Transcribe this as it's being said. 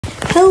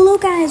Hello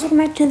guys, welcome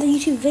back to another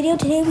YouTube video.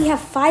 Today we have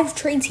 5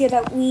 trades here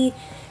that we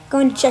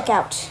going to check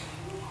out.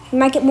 We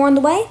might get more on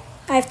the way.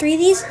 I have 3 of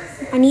these.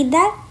 I need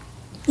that.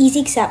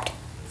 Easy accept.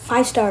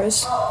 5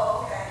 stars.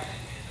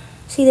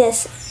 See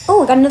this.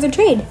 Oh, I got another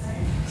trade.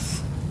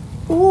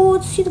 Oh,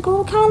 let's see the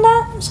gold count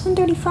on that.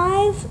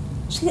 735.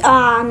 See,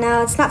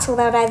 no, it's not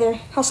sold out either.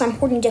 Also, I'm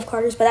hoarding Jeff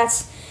Carter's, but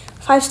that's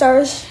 5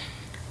 stars.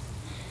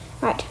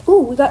 Alright.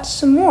 Ooh, we got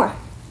some more.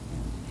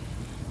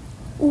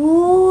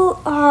 Ooh,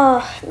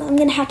 I'm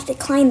gonna have to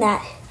decline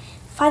that.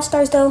 5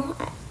 stars though.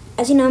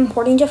 As you know, I'm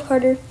hoarding Jeff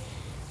Carter.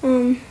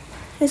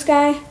 This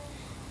guy.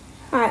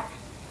 Alright.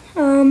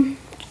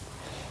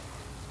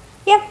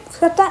 Yeah,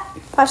 accept that.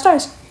 5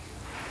 stars.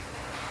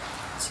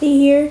 See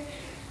here.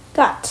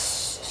 Got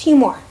a few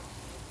more.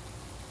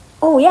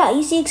 Oh yeah,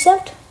 easy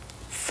accept.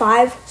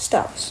 5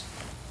 stars.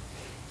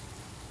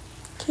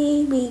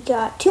 Okay, we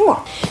got 2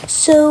 more.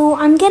 So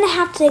I'm gonna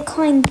have to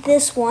decline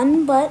this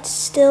one, but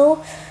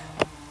still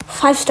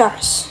 5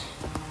 stars.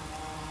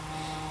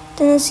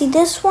 Then let's see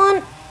this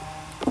one.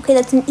 Okay,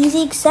 that's an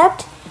easy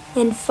accept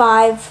and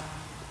 5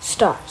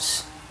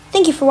 stars.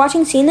 Thank you for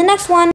watching. See you in the next one.